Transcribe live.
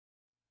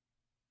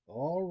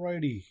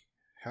Alrighty,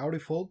 howdy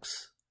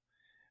folks.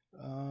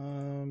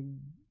 Um,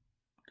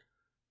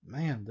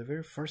 Man, the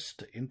very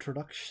first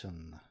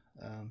introduction.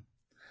 Um,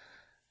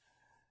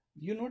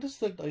 you notice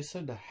that I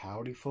said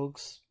howdy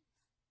folks?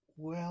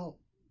 Well,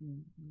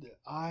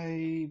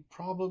 I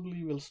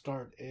probably will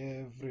start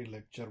every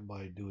lecture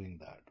by doing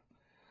that.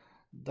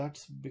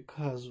 That's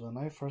because when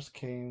I first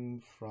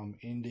came from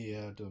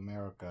India to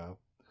America,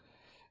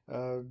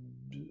 uh,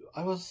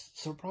 I was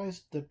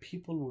surprised that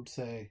people would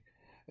say,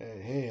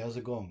 hey, how's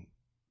it going?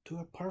 To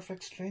a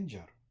perfect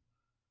stranger.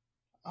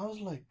 I was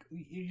like,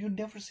 you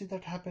never see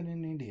that happen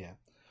in India.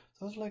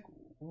 So I was like,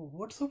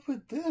 what's up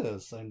with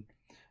this?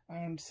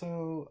 And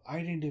so I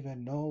didn't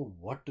even know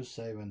what to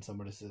say when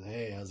somebody says,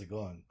 hey, how's it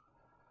going?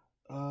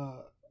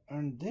 Uh,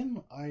 and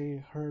then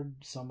I heard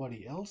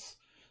somebody else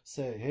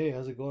say, hey,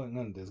 how's it going?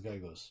 And this guy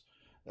goes,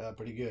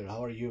 pretty good.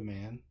 How are you,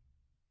 man?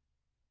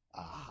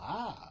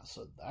 Aha,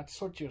 so that's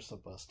what you're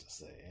supposed to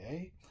say,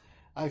 eh?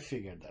 I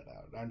figured that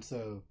out. And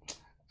so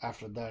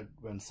after that,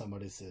 when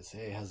somebody says,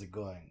 hey, how's it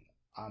going?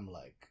 I'm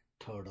like,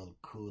 total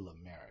cool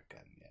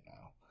American, you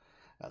know.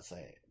 I'll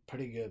say,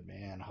 pretty good,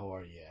 man. How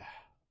are you?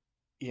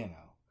 You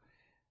know.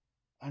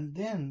 And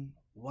then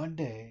one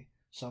day,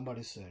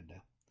 somebody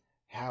said,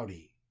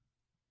 howdy.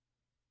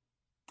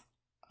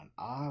 And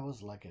I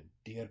was like a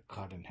deer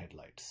caught in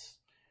headlights.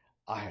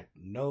 I had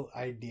no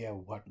idea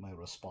what my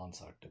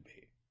response ought to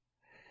be.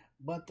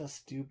 But the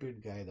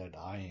stupid guy that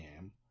I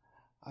am,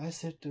 I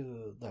said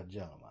to that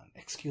gentleman,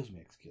 excuse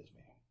me,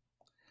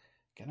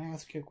 can I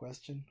ask you a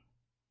question?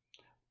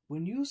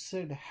 When you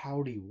said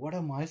howdy, what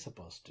am I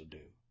supposed to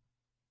do?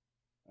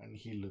 And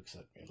he looks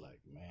at me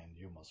like, man,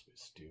 you must be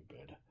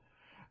stupid.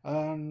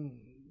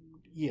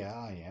 Yeah,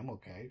 I am,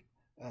 okay.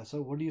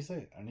 So what do you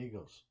say? And he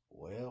goes,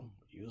 well,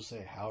 you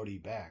say howdy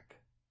back.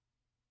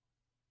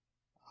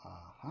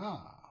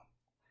 Aha.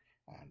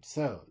 And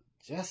so,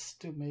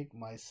 just to make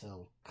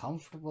myself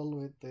comfortable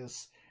with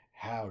this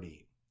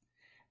howdy,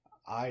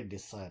 I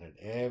decided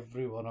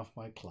every one of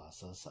my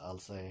classes I'll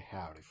say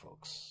howdy,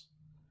 folks.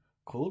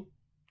 Cool?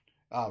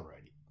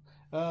 Alrighty.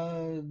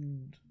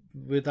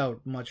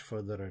 Without much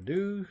further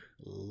ado,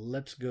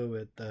 let's go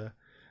with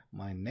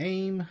my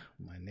name.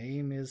 My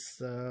name is,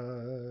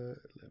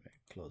 let me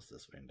close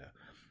this window.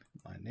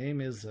 My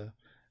name is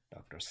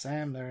Dr.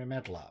 Sam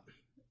Narimetla.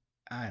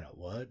 I know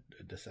what,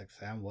 this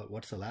exam,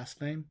 what's the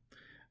last name?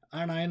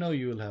 And I know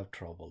you'll have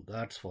trouble.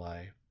 That's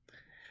why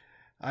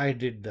I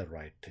did the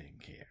right thing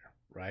here,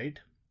 right?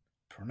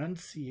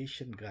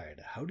 Pronunciation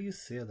guide. How do you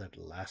say that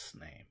last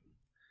name?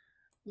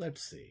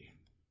 Let's see.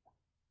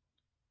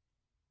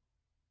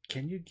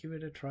 Can you give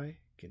it a try?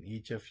 Can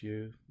each of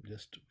you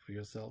just for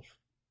yourself?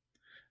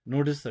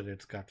 Notice that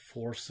it's got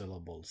 4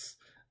 syllables.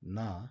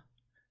 Na,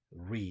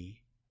 re,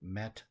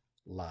 met,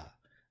 la.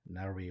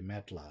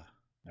 Narimetla.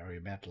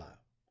 Narimetla.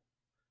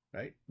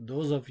 Right?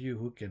 Those of you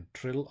who can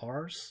trill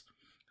R's,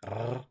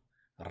 r,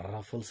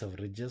 ruffles of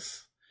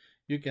ridges,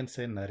 you can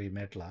say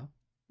Narimetla.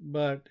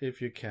 But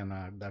if you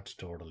cannot, that's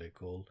totally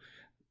cool.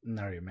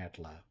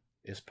 Narimetla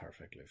is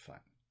perfectly fine.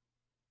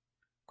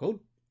 Cool?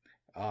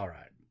 All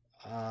right.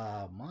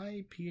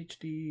 My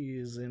PhD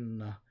is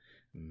in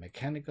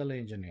mechanical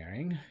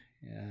engineering,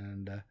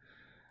 and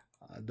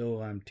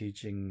though I'm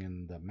teaching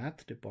in the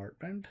math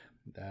department,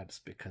 that's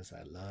because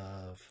I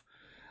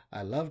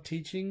love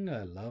teaching,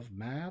 I love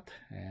math,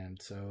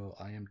 and so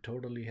I am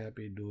totally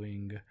happy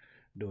doing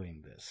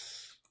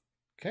this.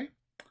 Okay,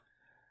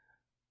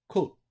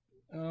 cool.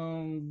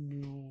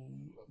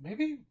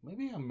 Maybe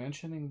I'm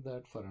mentioning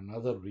that for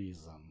another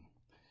reason.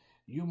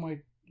 You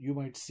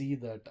might see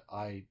that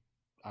I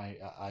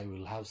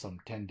will have some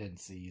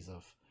tendencies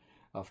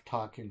of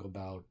talking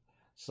about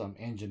some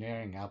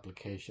engineering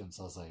applications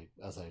as I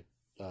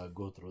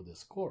go through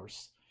this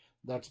course.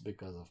 That's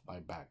because of my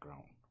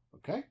background.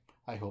 Okay,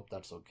 I hope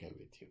that's okay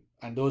with you.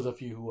 And those of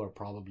you who are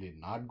probably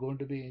not going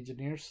to be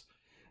engineers,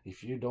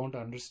 if you don't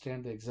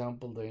understand the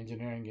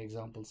engineering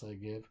examples I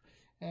give,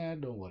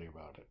 don't worry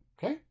about it.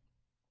 Okay.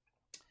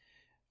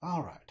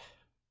 All right.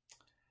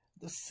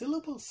 The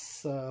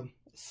syllabus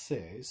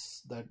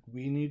says that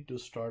we need to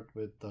start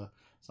with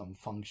some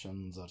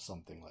functions or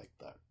something like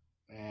that.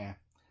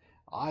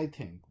 I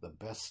think the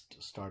best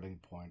starting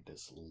point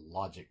is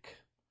logic.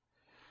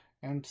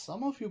 And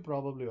some of you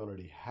probably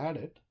already had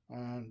it,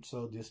 and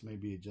so this may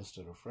be just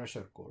a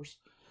refresher course.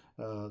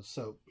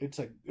 So it's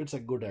a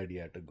good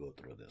idea to go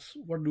through this.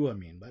 What do I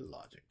mean by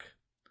logic?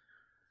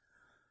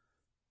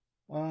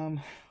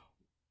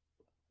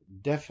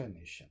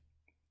 Definition.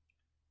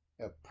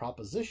 A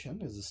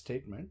proposition is a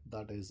statement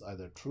that is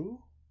either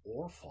true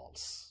or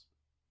false.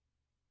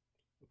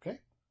 Okay?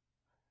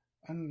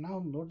 And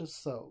now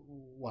notice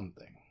one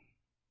thing.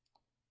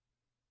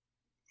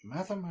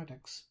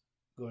 Mathematics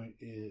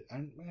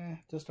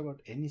just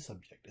about any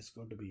subject is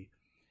going to be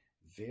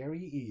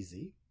very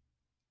easy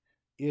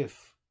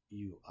if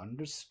you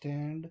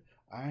understand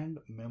and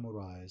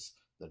memorize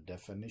the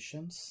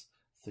definitions,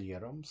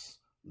 theorems,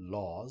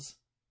 laws,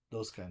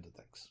 those kinds of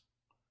things.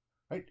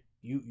 Right?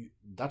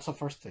 That's the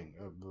first thing.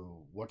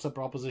 What's a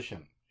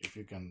proposition? If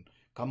you can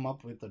come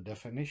up with a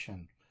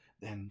definition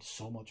then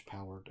so much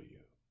power to you.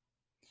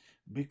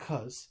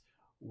 Because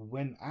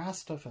when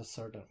asked a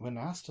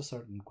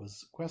certain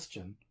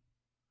question,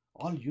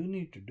 all you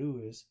need to do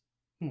is,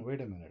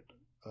 wait a minute,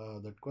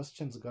 that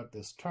question's got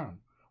this term.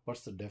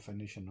 What's the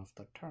definition of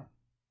the term?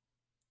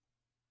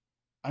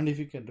 And if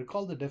you can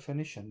recall the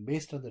definition,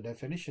 based on the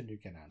definition, you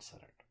can answer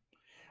it.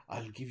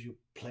 I'll give you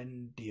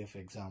plenty of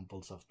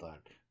examples of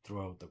that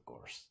throughout the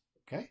course.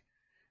 Okay?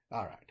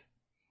 All right.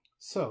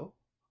 So,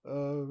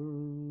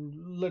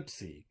 let's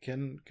see.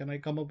 Can I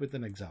come up with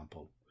an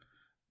example?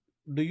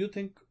 Do you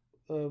think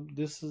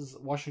this is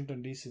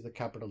Washington, D.C., the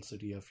capital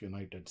city of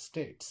United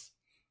States?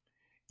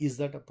 Is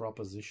that a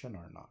proposition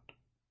or not?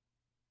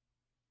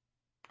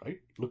 Right?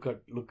 Look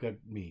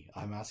at me.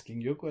 I'm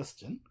asking you a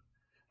question,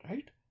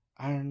 right?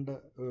 And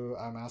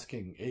I'm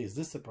asking, hey, is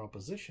this a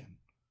proposition?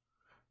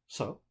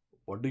 So,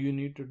 what do you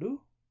need to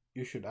do?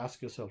 You should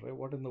ask yourself, right,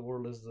 what in the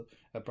world is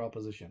a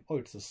proposition? Oh,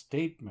 it's a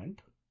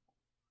statement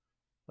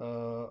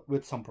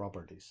with some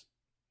properties.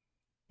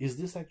 Is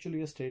this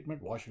actually a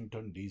statement?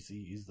 Washington,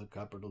 D.C. is the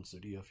capital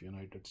city of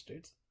United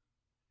States?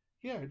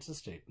 Yeah, it's a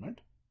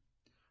statement.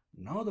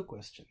 Now the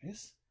question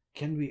is,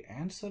 can we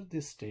answer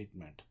this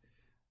statement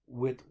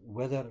with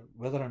whether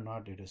or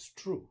not it is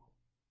true?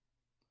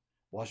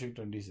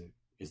 Washington, D.C.,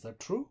 is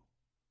that true?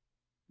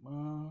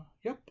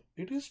 Yep,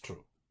 it is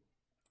true.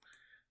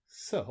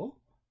 So,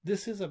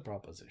 this is a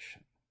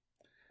proposition.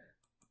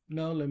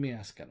 Now let me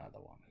ask another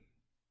one.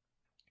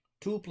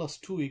 2 plus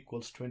 2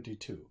 equals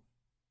 22.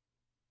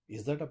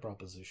 Is that a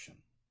proposition?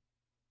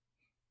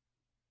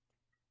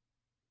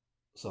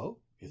 So,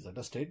 is that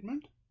a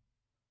statement?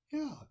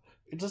 Yeah,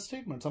 it's a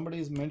statement. Somebody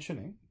is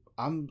mentioning,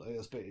 I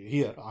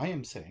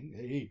am saying,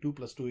 hey, 2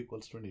 plus 2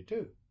 equals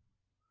 22.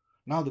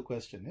 Now the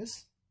question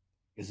is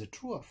it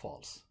true or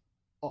false?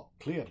 Oh,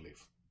 clearly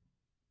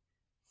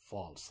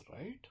false,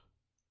 right?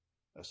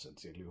 I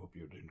sincerely hope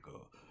you didn't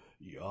go,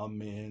 yeah,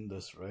 man,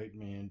 that's right,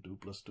 man, 2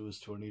 plus 2 is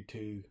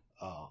 22.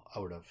 Oh, I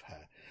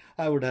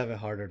would have a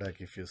heart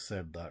attack if you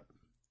said that.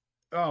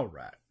 All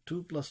right,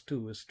 2 plus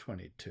 2 is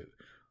 22.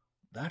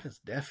 That is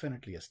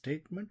definitely a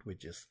statement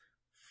which is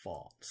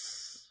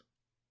false.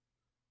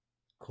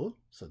 Cool.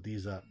 So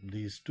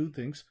these two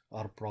things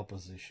are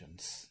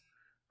propositions.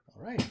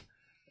 All right.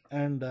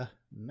 And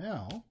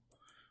now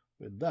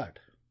with that,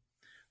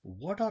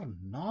 what are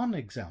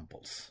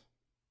non-examples?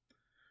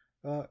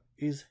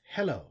 Is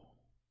hello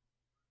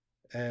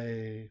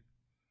a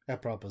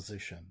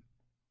proposition?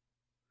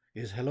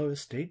 Is hello a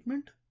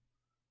statement?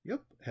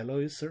 Yep, hello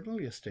is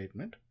certainly a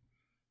statement.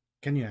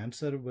 Can you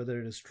answer whether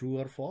it is true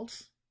or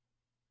false?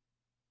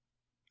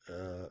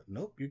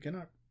 Nope, you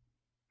cannot.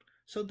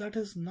 So that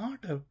is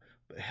not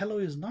hello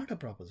is not a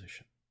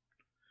proposition.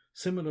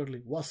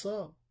 Similarly, what's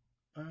up?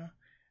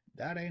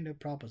 That ain't a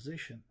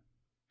proposition,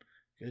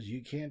 because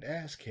you can't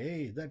ask,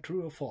 hey, is that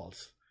true or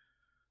false?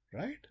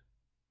 Right?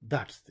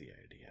 That's the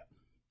idea.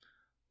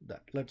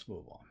 Let's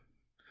move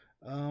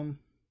on.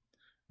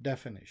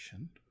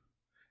 Definition.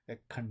 A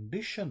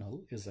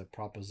conditional is a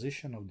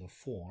proposition of the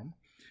form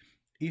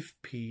if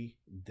P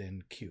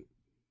then Q.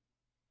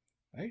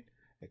 Right?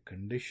 A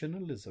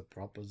conditional is a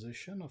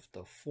proposition of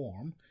the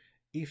form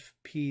if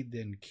P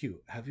then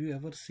Q. Have you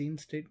ever seen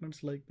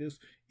statements like this?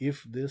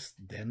 If this,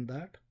 then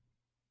that?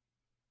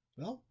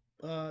 Well,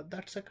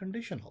 that's a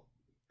conditional.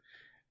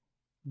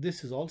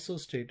 This is also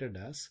stated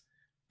as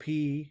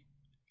P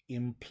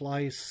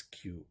implies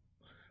Q.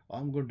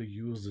 I'm going to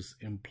use this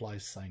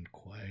implies sign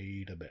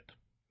quite a bit.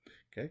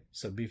 Okay,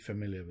 so be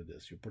familiar with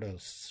this. You put a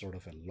sort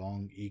of a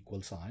long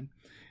equal sign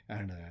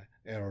and an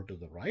arrow to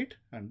the right,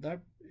 and that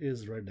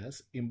is read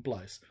as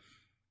implies.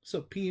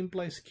 So P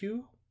implies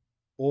Q,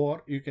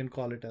 or you can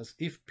call it as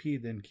if P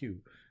then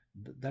Q.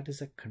 That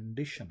is a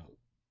conditional.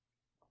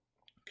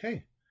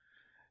 Okay.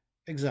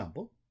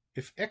 Example,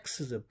 if X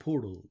is a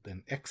poodle,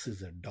 then X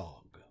is a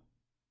dog.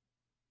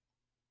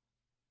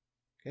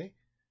 Okay.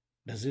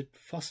 Does it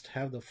first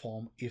have the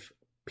form if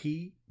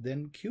P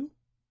then Q?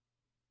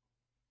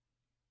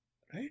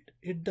 Right?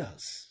 It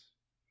does.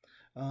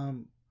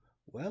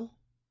 Well,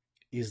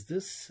 is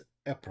this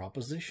a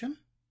proposition?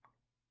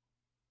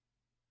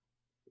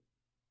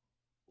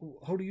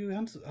 How do you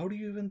answer? How do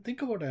you even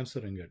think about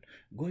answering it?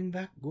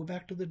 Go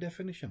back to the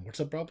definition.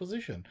 What's a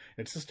proposition?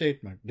 It's a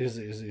statement. Is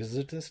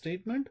it a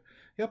statement?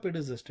 Yep, it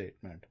is a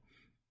statement.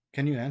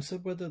 Can you answer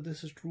whether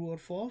this is true or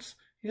false?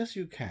 Yes,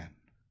 you can.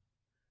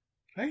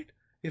 Right?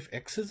 If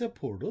X is a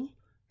poodle,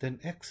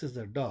 then X is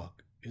a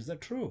dog. Is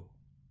that true?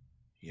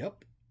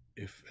 Yep.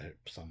 If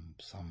some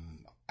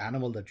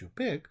animal that you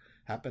pick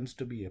happens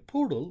to be a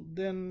poodle,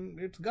 then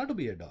it's got to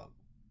be a dog.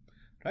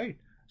 Right?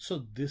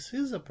 So this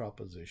is a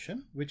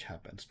proposition which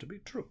happens to be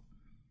true.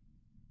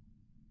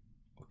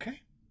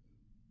 Okay?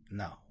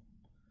 Now,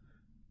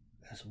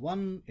 there's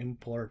one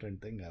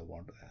important thing I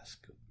want to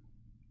ask you.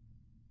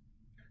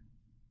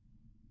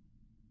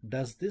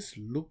 Does this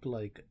look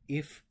like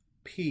if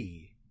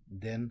P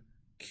then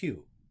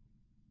Q?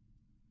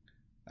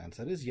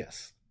 Answer is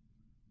yes.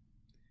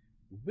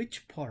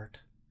 Which part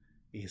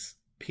is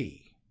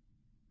P?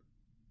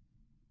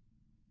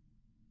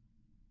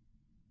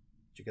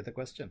 you get the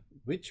question?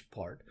 Which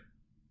part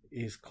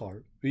is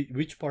called,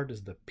 which part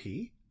is the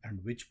P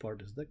and which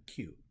part is the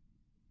Q?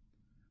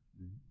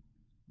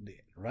 The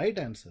right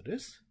answer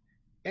is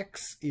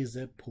X is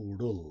a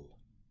poodle.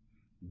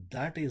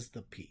 That is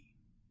the P.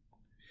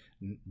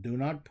 Do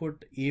not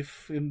put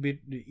if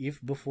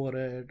before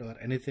it or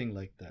anything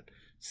like that.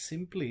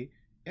 Simply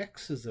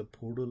X is a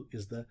poodle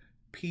is the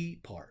P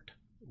part,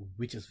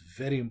 which is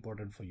very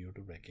important for you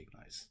to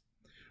recognize.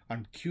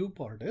 And Q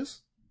part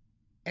is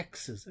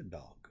X is a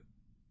dog.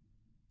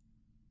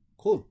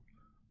 Cool.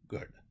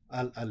 Good.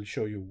 I'll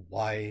show you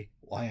why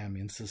I'm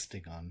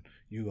insisting on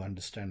you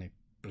understanding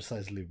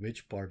precisely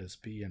which part is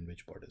P and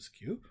which part is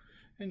Q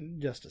in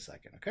just a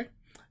second. Okay,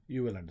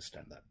 you will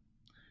understand that.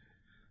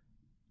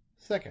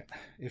 Second,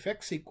 if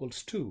X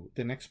equals 2,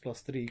 then X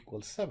plus 3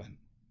 equals 7.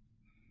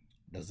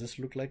 Does this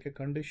look like a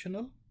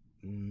conditional?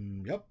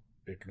 Yep,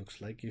 it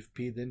looks like if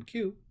P then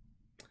Q,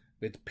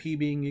 with P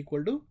being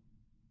equal to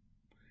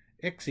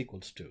X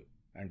equals 2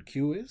 and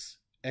Q is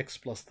X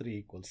plus 3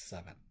 equals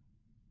 7.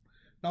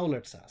 Now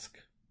let's ask,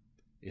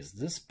 is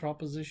this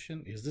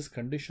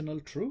conditional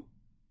true?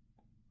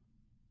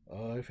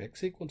 If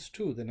X equals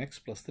 2, then X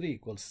plus 3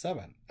 equals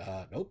 7.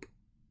 Nope,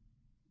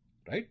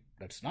 right?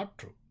 That's not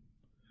true.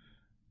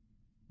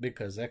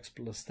 Because X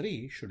plus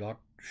 3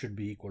 should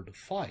be equal to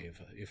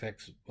 5 if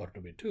X were to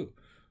be 2.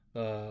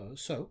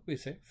 So we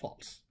say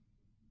false.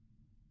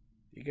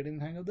 You getting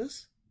the hang of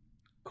this?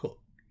 Cool.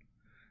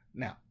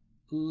 Now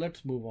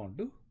let's move on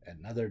to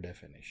another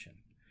definition.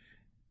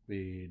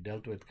 We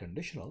dealt with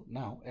conditional.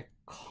 Now a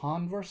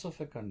converse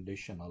of a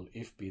conditional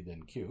if P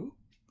then Q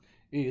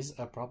is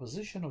a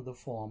proposition of the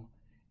form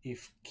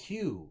if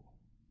Q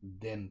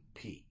then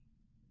P.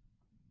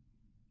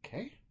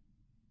 Okay.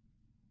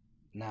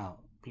 Now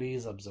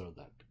please observe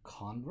that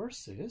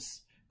converse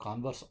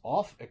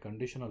of a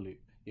conditional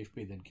if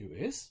P then Q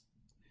is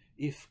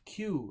if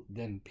Q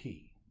then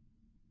P.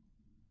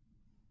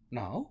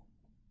 Now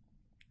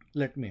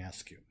let me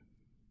ask you,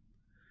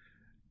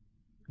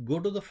 go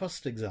to the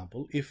first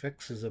example. If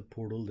X is a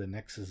poodle, then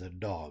X is a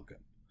dog.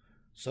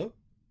 So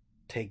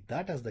take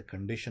that as the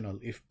conditional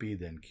if P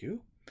then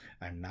Q,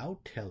 and now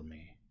tell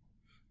me,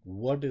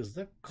 what is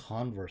the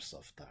converse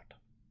of that?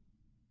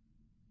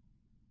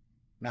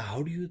 Now,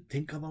 how do you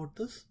think about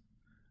this?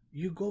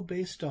 You go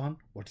based on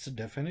what's the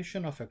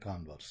definition of a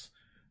converse.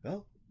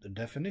 Well, the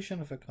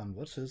definition of a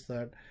converse is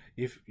that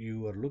if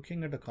you are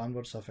looking at a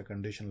converse of a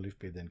conditional if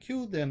P then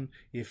Q, then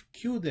if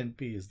Q then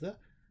P is the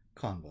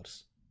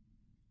converse.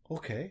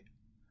 Okay,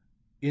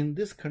 in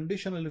this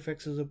conditional if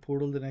X is a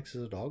poodle, then X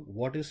is a dog,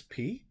 what is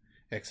P?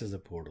 X is a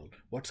poodle.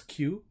 What's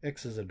Q?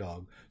 X is a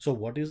dog. So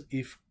what is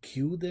if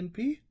Q then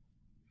P?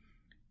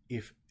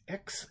 If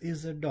X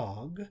is a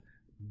dog,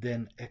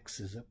 then X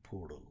is a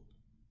poodle.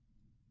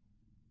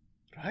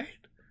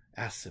 Right?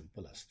 As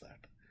simple as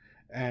that.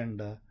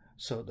 And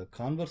so the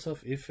converse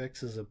of if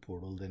X is a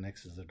poodle, then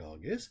X is a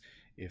dog is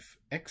if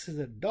X is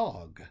a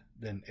dog,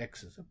 then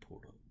X is a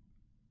poodle.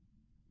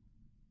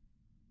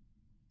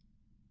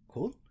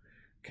 Cool?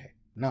 Okay.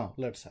 Now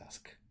let's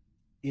ask,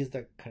 is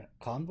the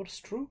converse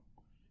true?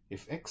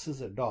 If X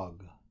is a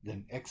dog,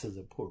 then X is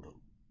a poodle.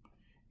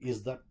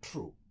 Is that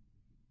true?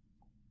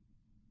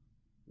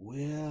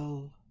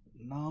 Well,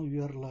 now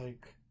you're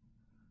like,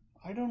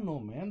 I don't know,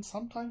 man.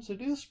 Sometimes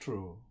it is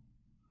true,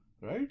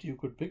 right? You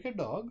could pick a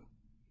dog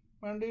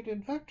and it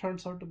in fact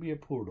turns out to be a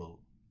poodle.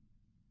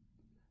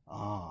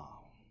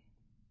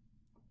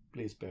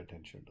 Please pay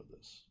attention to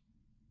this.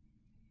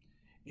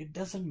 It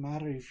doesn't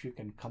matter if you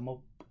can come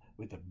up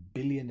with 1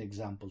 billion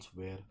examples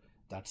where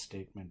that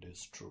statement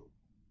is true.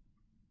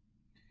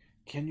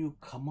 Can you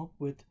come up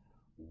with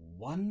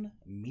one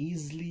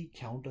measly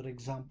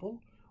counterexample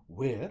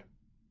where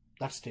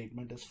that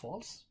statement is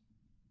false?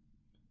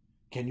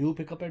 Can you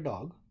pick up a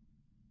dog,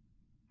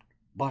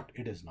 but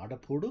it is not a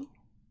poodle?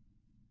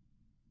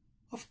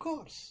 Of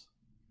course,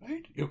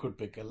 right? You could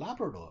pick a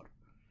Labrador.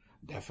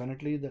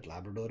 Definitely that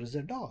Labrador is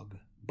a dog,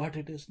 but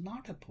it is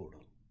not a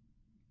poodle.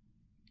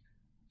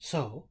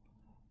 So,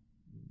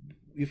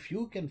 if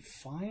you can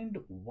find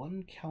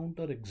one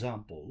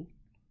counterexample,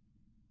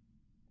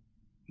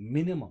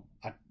 minimum,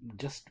 at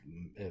just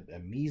a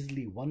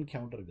measly one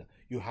counterexample,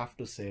 you have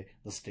to say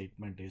the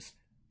statement is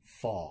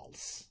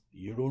false.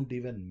 You don't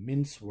even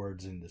mince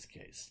words in this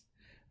case,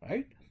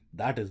 right?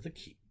 That is the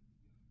key.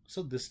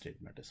 So this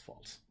statement is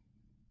false.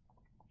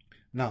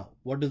 Now,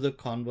 what is the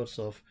converse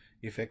of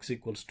if X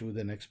equals 2,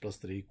 then X plus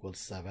 3 equals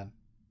 7?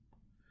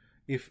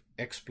 If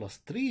X plus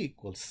 3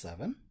 equals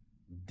 7,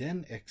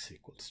 then X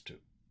equals 2,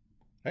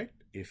 right?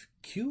 If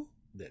Q,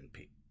 then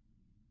P.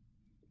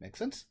 Make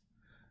sense?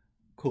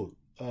 Cool.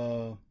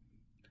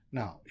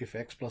 Now, if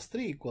X plus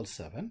 3 equals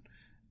 7,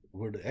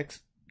 would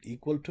X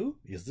equal 2?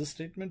 Is this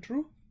statement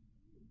true?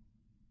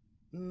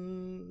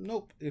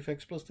 Nope. If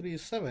X plus 3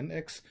 is 7,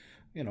 X,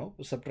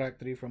 subtract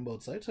 3 from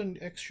both sides and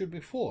X should be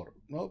 4.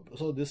 Nope.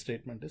 So this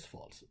statement is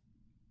false.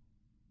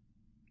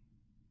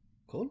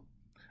 Cool?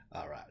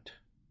 All right.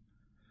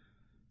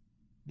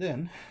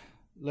 Then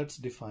let's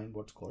define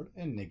what's called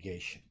a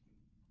negation.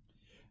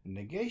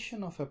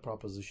 negation of a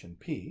proposition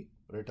P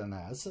written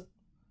as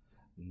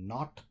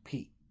not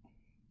P.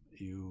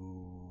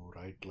 You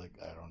write like,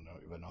 I don't know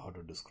even know how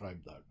to describe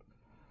that.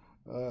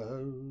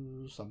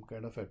 Some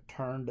kind of a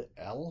turned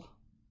L.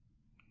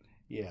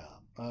 Yeah,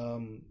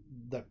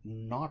 that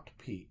not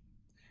P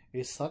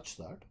is such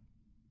that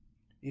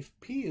if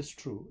P is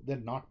true,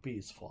 then not P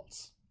is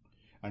false.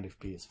 And if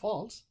P is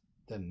false,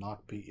 then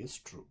not P is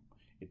true.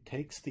 It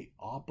takes the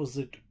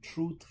opposite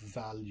truth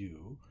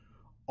value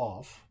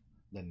of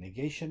the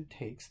negation,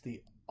 takes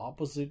the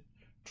opposite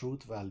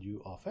truth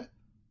value of a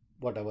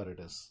whatever it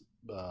is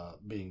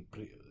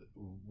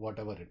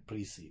whatever it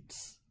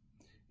precedes.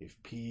 If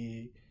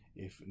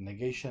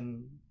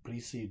negation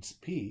precedes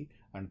P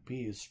and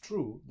P is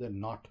true, then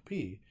not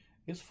P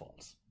is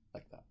false,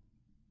 like that.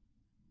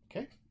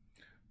 Okay,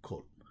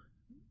 cool.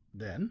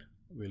 Then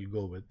we'll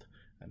go with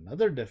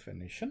another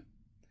definition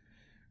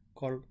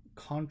called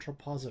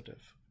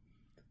contrapositive.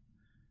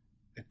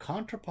 A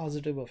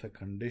contrapositive of a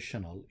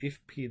conditional if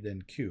P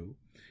then Q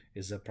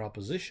is a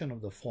proposition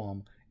of the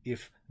form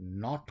if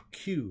not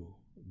Q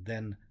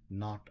then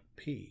not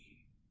P.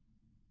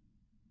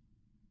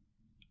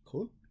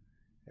 Cool.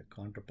 A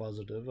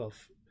contrapositive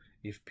of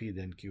if P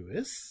then Q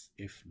is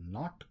if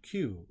not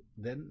Q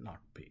then not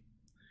P.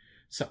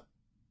 So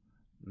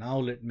now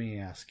let me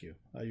ask you,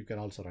 you can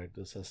also write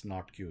this as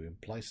not Q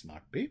implies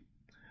not P.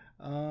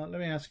 Let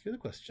me ask you the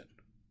question.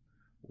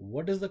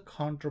 What is the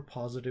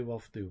contrapositive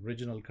of the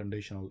original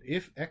conditional?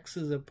 If X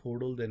is a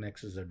poodle, then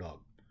X is a dog.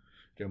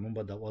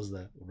 Remember, that was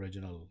the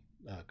original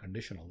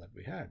conditional that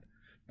we had.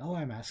 Now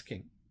I'm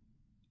asking,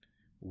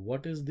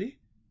 what is the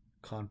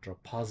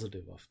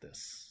contrapositive of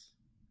this?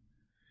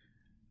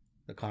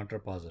 The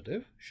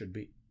contrapositive should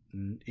be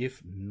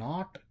if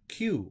not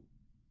Q.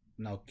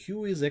 Now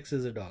Q is X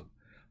is a dog.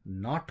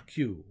 Not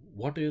Q.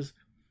 What is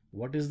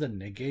the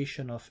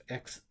negation of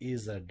X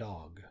is a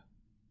dog?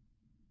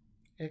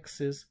 X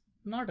is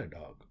not a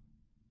dog.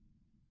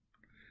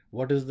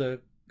 What is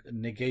the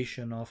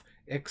negation of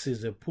X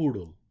is a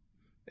poodle?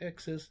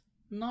 X is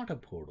not a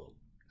poodle.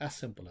 As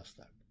simple as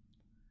that.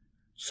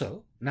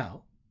 So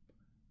now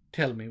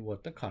tell me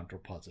what the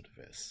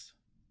contrapositive is.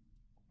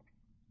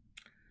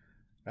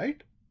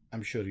 Right?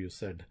 I'm sure you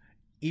said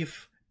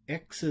if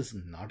X is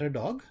not a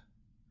dog,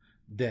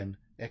 then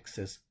X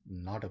is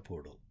not a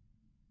poodle.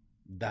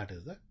 That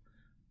is the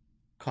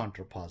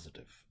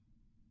contrapositive.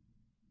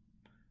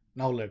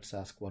 Now let's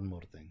ask one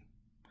more thing.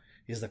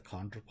 Is the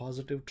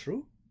contrapositive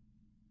true?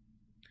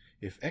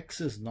 If X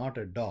is not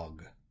a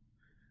dog,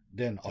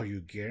 then are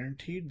you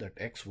guaranteed that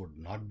X would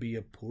not be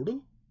a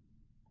poodle?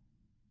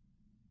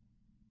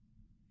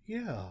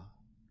 Yeah.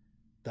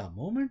 The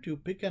moment you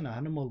pick an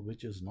animal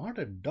which is not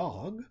a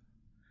dog,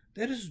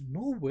 there is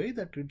no way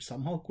that it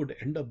somehow could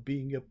end up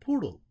being a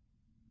poodle.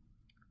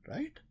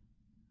 Right?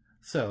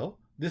 So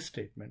this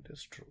statement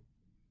is true.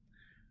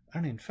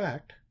 And in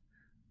fact,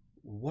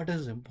 what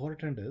is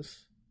important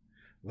is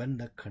when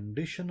the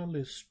conditional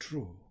is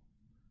true,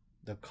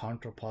 the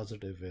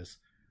contrapositive is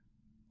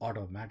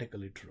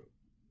automatically true.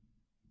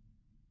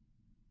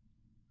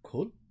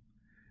 Cool?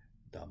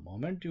 The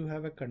moment you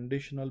have a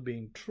conditional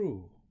being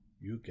true,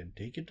 you can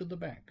take it to the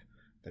bank.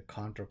 The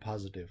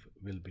contrapositive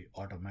will be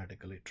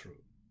automatically true.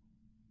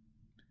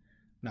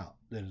 Now,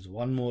 there is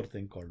one more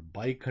thing called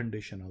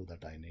biconditional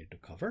that I need to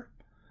cover.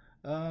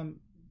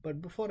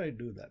 But before I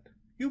do that,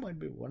 you might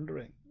be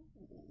wondering,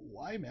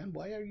 why, man?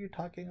 Why are you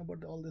talking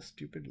about all this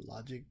stupid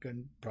logic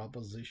and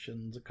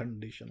propositions,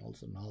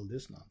 conditionals, and all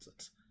this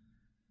nonsense?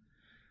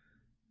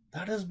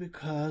 That is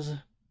because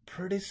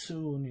pretty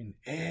soon in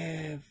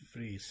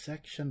every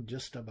section,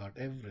 just about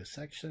every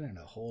section and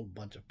a whole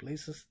bunch of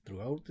places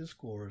throughout this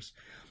course,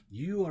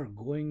 you are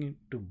going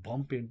to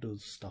bump into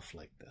stuff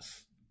like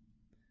this.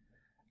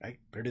 Right?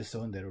 Pretty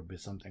soon there would be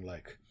something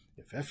like,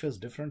 if f is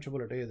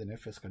differentiable at a, then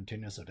f is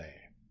continuous at a.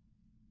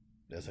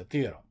 There's a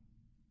theorem,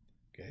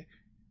 okay,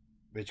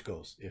 which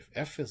goes, if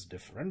f is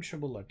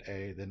differentiable at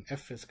a, then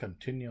f is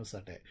continuous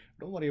at a.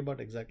 Don't worry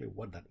about exactly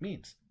what that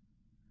means.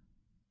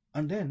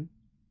 And then,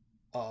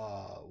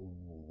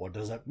 what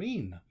does that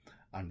mean?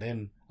 And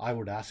then I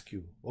would ask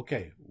you,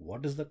 okay,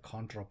 what is the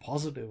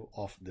contrapositive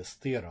of this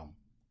theorem?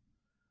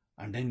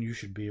 And then you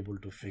should be able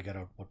to figure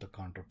out what the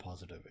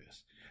contrapositive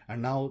is.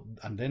 And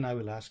then I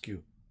will ask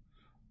you,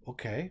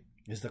 okay,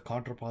 is the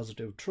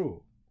contrapositive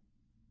true?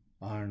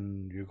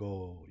 And you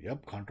go,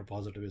 yep,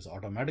 contrapositive is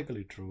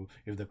automatically true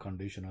if the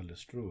conditional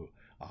is true.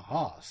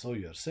 Aha, so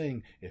you're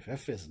saying if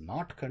f is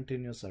not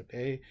continuous at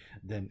a,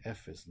 then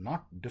f is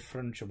not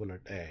differentiable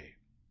at a.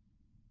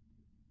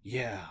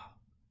 Yeah,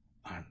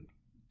 and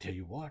tell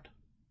you what,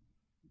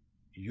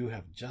 you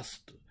have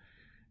just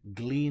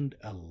gleaned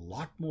a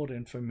lot more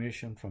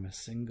information from a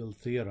single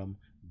theorem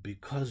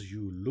because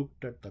you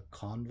looked at the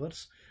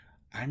converse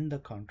and the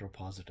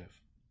contrapositive.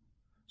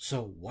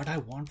 So what I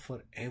want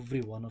for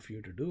every one of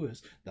you to do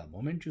is, the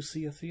moment you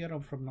see a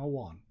theorem from now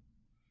on,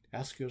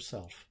 ask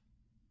yourself,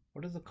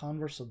 what is the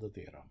converse of the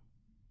theorem?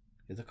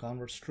 Is the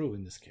converse true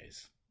in this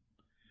case?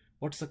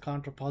 What's the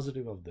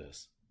contrapositive of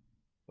this?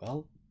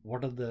 Well,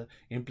 what are the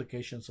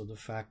implications of the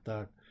fact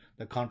that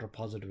the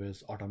contrapositive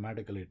is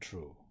automatically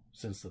true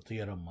since the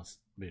theorem must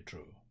be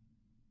true.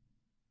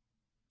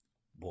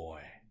 Boy,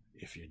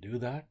 if you do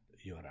that,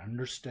 your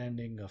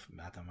understanding of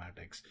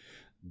mathematics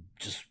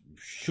just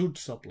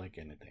shoots up like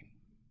anything.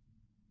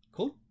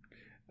 Cool?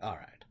 All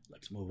right,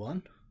 let's move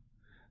on.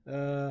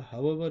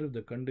 However, if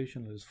the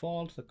conditional is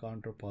false, the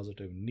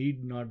contrapositive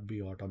need not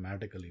be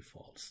automatically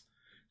false.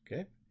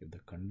 Okay, if the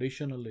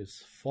conditional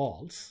is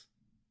false,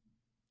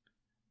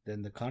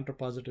 then the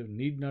contrapositive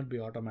need not be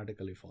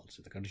automatically false.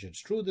 If the condition is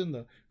true, then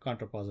the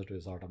contrapositive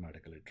is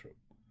automatically true.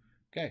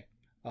 Okay,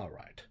 all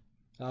right.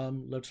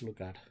 Let's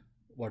look at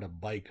what a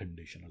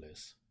biconditional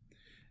is.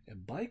 A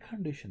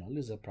biconditional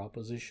is a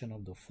proposition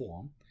of the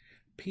form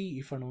P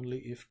if and only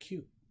if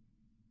Q.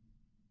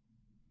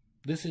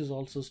 This is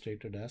also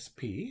stated as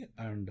P,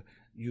 and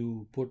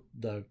you put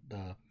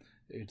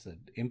it's an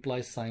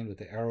implies sign with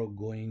the arrow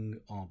going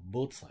on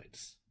both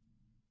sides.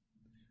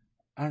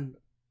 And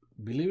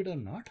believe it or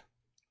not,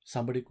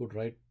 somebody could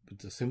write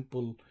with a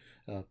simple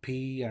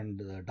P and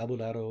the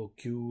double arrow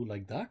Q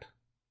like that.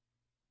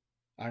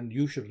 And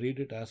you should read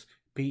it as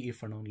P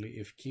if and only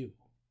if Q.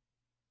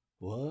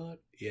 What?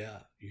 Yeah,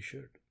 you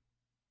should.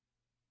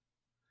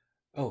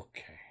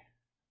 Okay.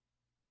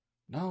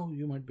 Now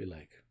you might be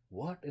like,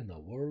 what in the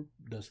world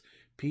does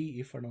P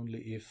if and only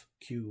if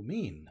Q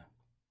mean?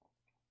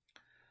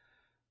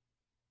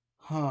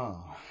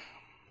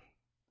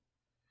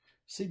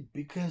 See,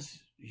 because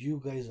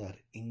you guys are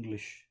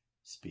English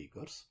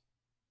speakers,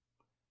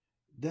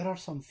 there are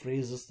some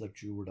phrases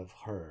that you would have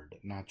heard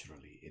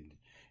naturally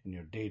in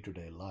your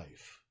day-to-day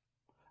life,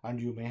 and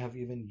you may have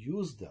even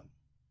used them.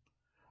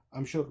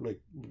 I'm sure,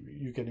 like,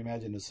 you can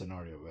imagine a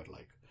scenario where,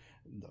 like,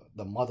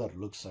 the mother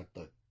looks at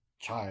the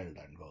child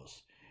and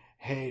goes,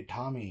 "Hey,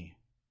 Tommy,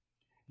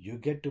 you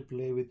get to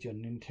play with your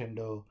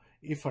Nintendo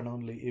if and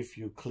only if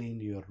you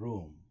clean your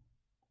room."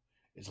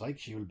 It's like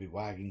she will be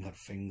wagging her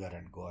finger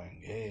and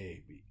going,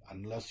 "Hey,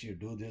 unless you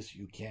do this,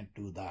 you can't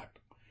do that,"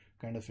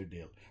 kind of a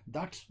deal.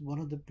 That's one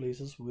of the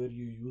places where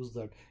you use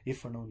that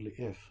if and only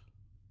if.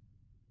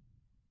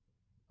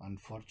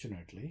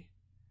 Unfortunately,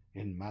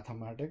 in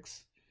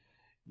mathematics,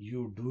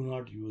 you do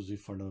not use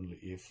if and only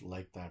if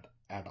like that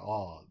at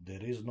all.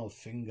 There is no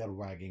finger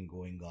wagging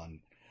going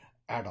on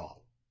at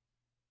all.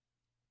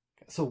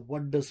 So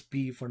what does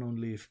P if and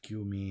only if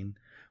Q mean?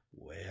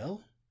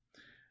 Well,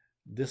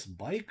 this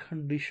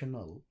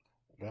biconditional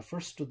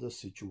refers to the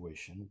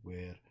situation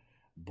where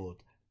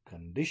both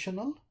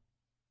conditional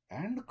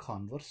and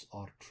converse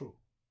are true.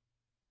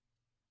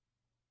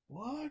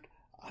 What?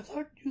 I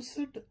thought you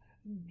said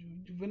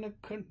when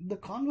the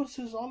converse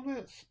is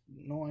always...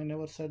 No, I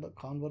never said the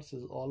converse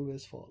is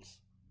always false.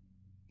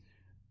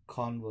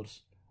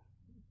 Converse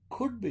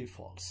could be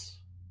false.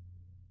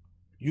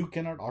 You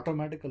cannot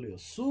automatically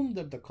assume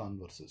that the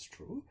converse is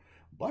true,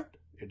 but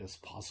it is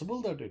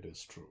possible that it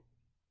is true.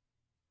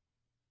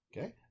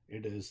 Okay,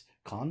 it is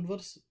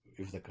converse.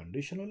 If the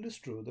conditional is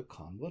true, the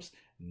converse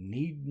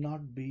need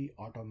not be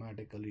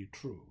automatically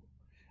true,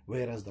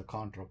 whereas the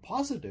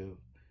contrapositive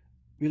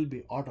will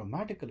be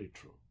automatically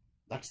true.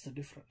 That's the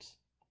difference.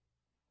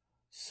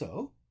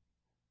 So,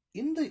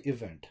 in the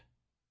event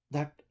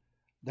that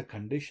the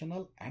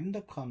conditional and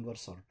the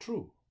converse are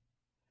true,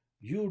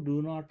 you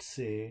do not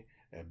say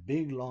a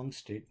big long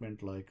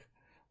statement like,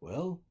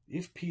 well,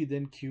 if P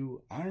then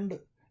Q and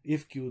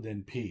if Q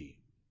then P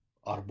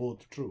are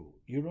both true.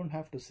 You don't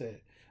have to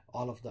say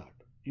all of that.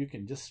 You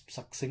can just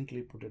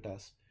succinctly put it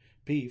as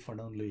P if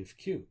and only if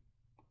Q.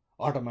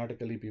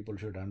 Automatically people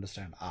should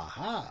understand,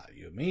 aha,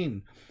 you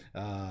mean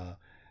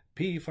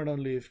P if and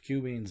only if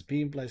Q means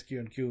P implies Q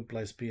and Q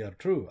implies P are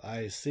true.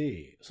 I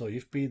see. So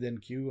if P then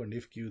Q and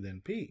if Q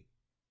then P.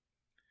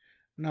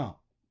 Now,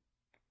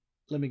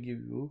 let me give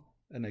you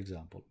an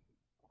example.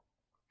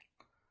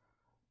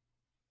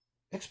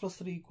 X plus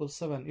 3 equals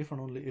 7 if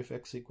and only if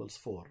x equals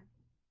 4.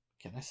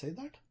 Can I say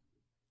that?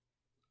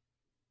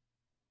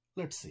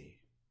 Let's see.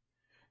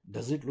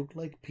 Does it look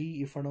like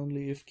P if and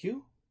only if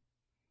Q?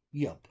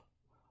 Yup.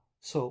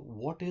 So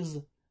what is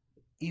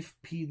if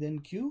P then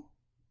Q?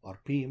 Or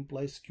P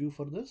implies Q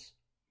for this?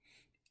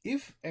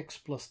 If x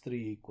plus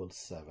 3 equals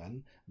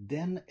 7,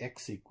 then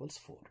x equals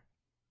 4.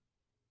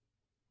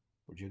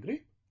 Would you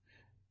agree?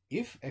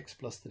 If x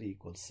plus 3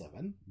 equals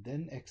 7,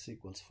 then x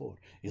equals 4.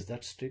 Is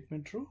that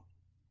statement true?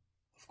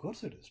 Of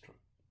course it is true.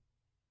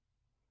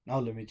 Now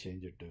let me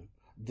change it to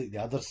the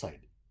other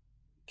side.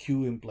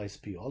 Q implies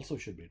P also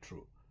should be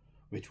true,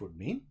 which would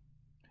mean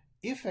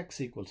if x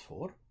equals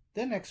 4,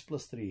 then x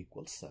plus 3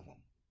 equals 7.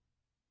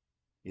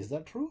 Is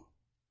that true?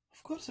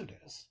 Of course it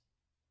is.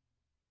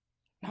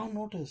 Now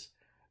notice,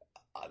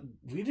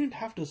 we didn't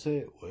have to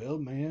say, well,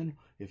 man,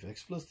 if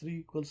x plus 3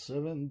 equals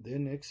 7,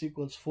 then x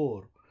equals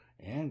 4.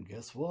 And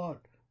guess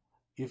what?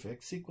 If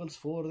x equals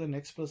 4, then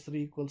x plus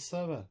 3 equals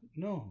 7.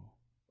 No,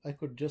 I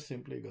could just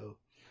simply go,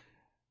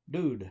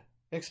 dude,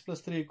 x plus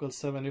 3 equals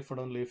 7 if and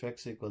only if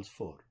x equals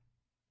 4.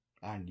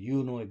 And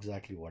you know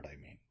exactly what I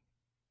mean.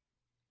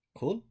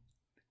 Cool?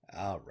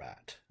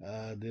 Alright.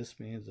 This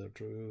means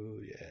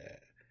true. Yeah.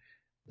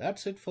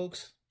 That's it,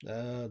 folks.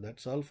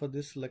 That's all for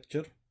this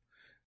lecture.